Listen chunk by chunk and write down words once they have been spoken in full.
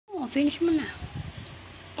Finish mo na.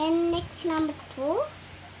 And next number 2.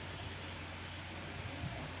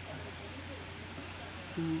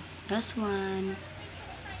 Last one.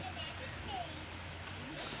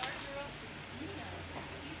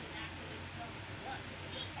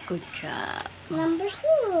 Good job. Number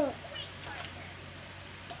 2.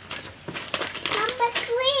 Number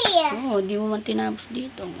 3. Oh, di mo man tinapos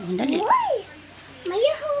dito. Dali. Why? May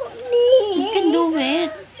help me. You can do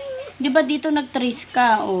it. Di ba dito nag-trace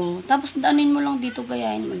ka? Oh. Tapos daanin mo lang dito,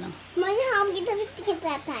 gayahin mo lang. May help kita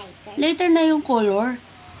kita tayo. Later na yung color.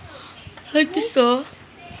 Like this, oh.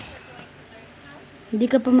 Hindi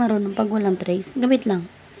ka pa marunong pag walang trace. Gamit lang.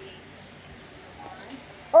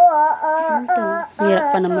 Ito. Hirap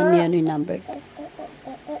pa naman yan yung number 2.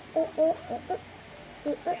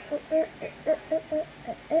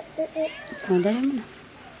 Oh, dali mo na.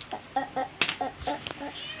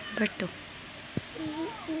 Number 2.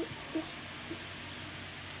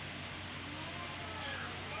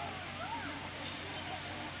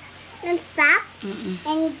 And stop. Mm-mm.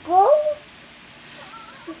 And go.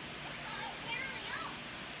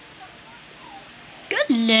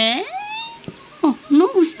 Galing! Oh, no,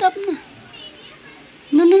 stop na.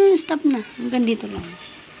 No, stop na. Hanggang dito lang.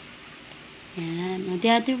 Yan. O, the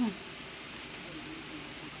other one.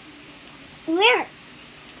 Where?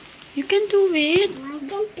 You can do it. I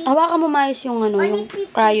can peep. Hawakan mo maayos yung ano, Only yung peep,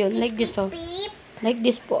 crayon. peep, Like this, oh. peep. Like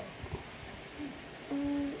this po.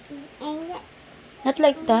 And Not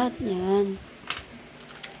like that. Yan.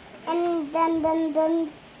 then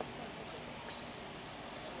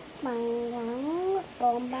Manggang,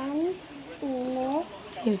 Soban, Ines,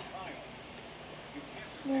 Here.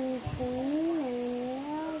 Sing,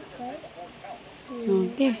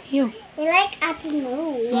 Okay, here. You like to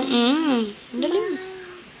know. Dali mo.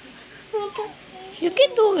 You can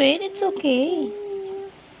do it. It's okay.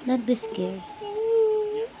 Not be scared.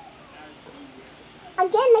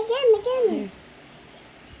 Again. Here.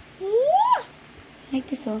 Yeah. Like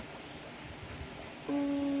this, oh.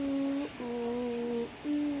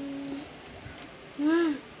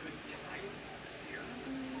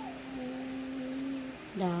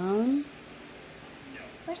 Down.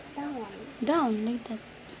 Where's that one? Down, like that.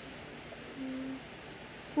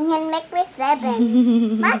 You can make me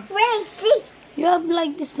 7. Not crazy. You have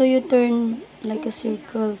like this, so you turn like a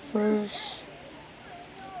circle first.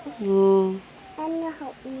 Oh. Can you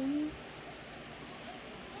help me?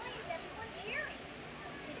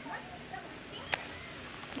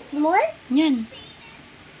 Small? Yan.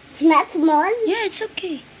 Not small? Yeah, it's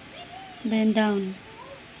okay. Bend down.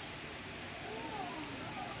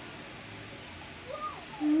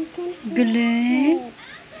 You can do Galing. it.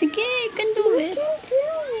 Sige, you can do You it. can do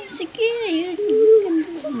it. Sige, you can do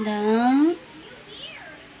it. Down.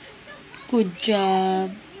 Good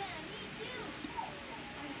job.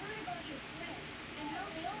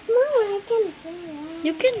 No, I can do it.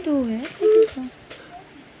 You can do it.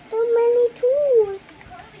 Too many tools.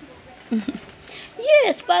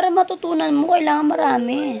 Yes, para matutunan mo, kailangan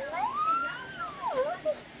marami.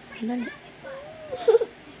 Dali.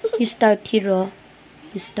 You start here, oh.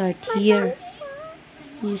 You start here.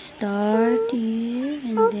 You start here,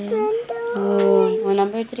 and then... Oh,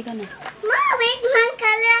 number 3 ka na. Ma, wait, mang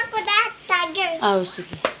color ako that tigers. Oh,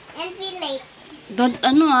 sige. And be late. Don't,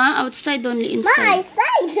 outside, only Ma, inside.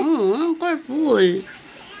 eyeside. Oh, careful.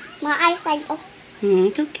 Ma, eyeside. Oh,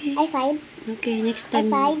 It's okay. eyeside. Okay, next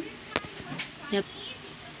time. Eyeside. Yep.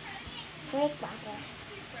 Drink water.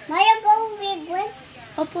 Ma, you go with drink.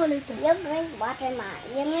 Opo, later. You drink water, Ma.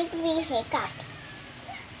 You make me hiccups.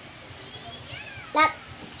 That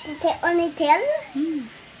the only tail?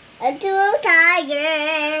 Two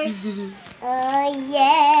tigers. Oh,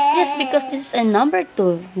 yeah. Yes, because this is a number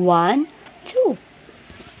 2. 1, 2.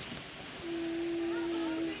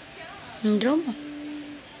 Draw mo.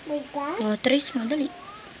 Like that? Oh, trace mo, dali.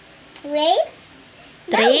 Race?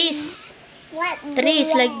 Trace. What?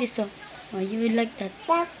 Trace like this, oh. Oh, you will like that.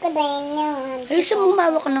 That's good. I know. Ay, gusto mo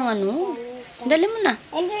umawak ng ano? Dali mo na.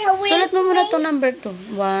 And there's a race. Sulat mo muna to number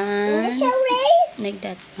 2. And there's a 1. race. Like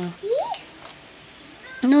that. Oh. Yeah.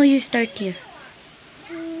 No, you start here.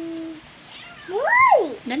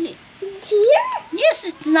 Why? Dali. Here? Yes,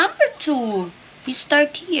 it's number 2. You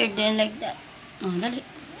start here, then like that. Oh, dali.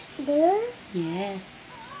 There? Yes.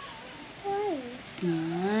 Why?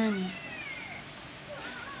 Yan.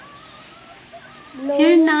 Slow.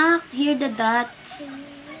 Here, nak. Here the dots.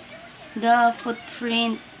 The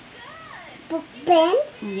footprint.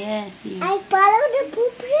 Footprints? Yes, here. I follow the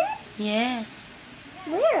footprints? Yes.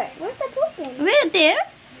 Where? Where's the footprint? Where there?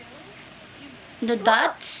 The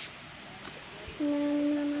dots.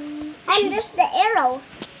 And there's the arrow.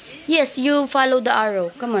 Yes, you follow the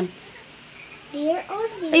arrow. Come on. Dear or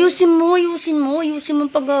dear? Ayusin mo yung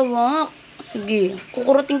paghawak. Sige,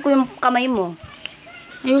 kukurutin ko yung kamay mo.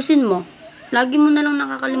 Ayusin mo. Lagi mo na lang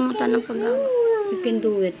nakakalimutan ng paghawak. You can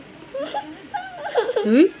do it.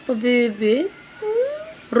 Pa-bebe?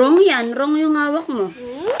 Wrong yan. Wrong yung hawak mo.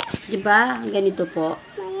 Diba? Ganito po.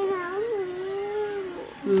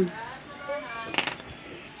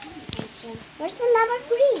 Where's the number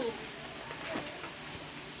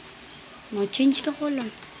 3? Change ka color.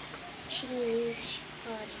 Change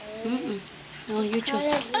color. No, you choose.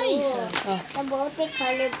 Color Ay, blue. sorry. Oh, The boat is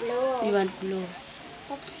color blue. you want blue.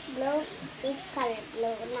 Blue is color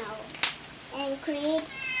blue now. And create.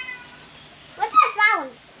 What's that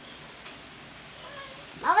sound?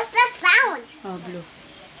 What was that sound? Oh, blue.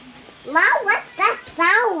 Mom, what's that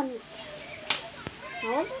sound?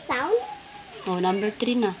 What was the sound? Oh, number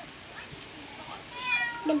 3 na.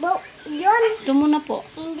 The boat. Yun. Ito muna po.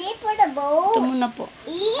 Hindi for the boat. Ito muna po.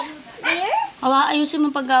 Here? Ayusin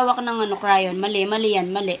mo paghawak ng crayon. Mali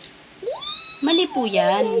yan, mali. Mali po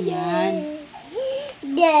yan. Yan.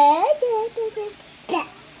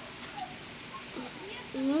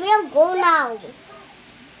 We'll go now.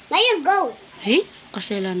 Now you go. Hey,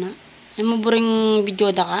 kasela na. Ay mo boring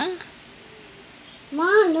video da ka?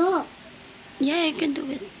 Mom, no. Yeah, I can do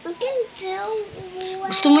it. I can do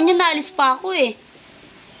Gusto mo niya naalis pa ako eh.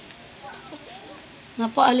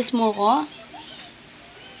 Napaalis mo ko?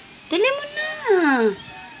 Dali mo na.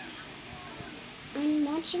 I'm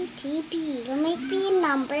watching TV. You make me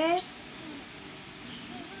numbers.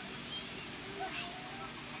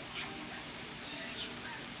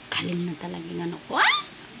 Kalim na talaga yung ko. Ah!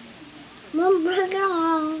 Mom, break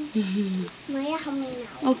lang. Maya kami na.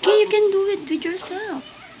 Okay, you can do it with yourself.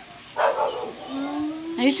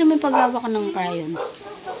 Ayusin mo yung paghawak ng crayons.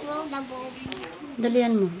 Just to roll the boat.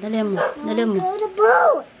 Dalian mo. Roll the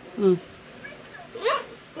boat. Mm.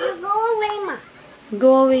 You go away, Ma. Go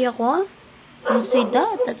away ako? Don't say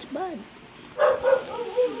that. That's bad.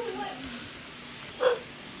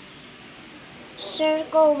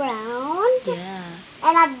 Circle round. Yeah.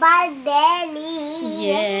 And a bad belly.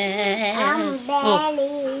 Yes.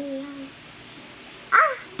 Belly.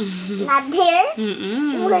 Ah, not there.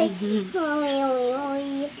 Wait.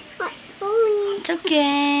 Sorry. It's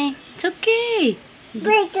okay. It's okay.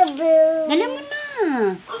 Breakable. Dali mo na.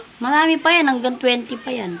 Marami pa yan. Hanggang 20 pa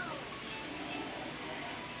yan.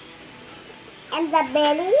 And the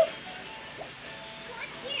belly.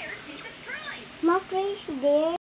 More fish there.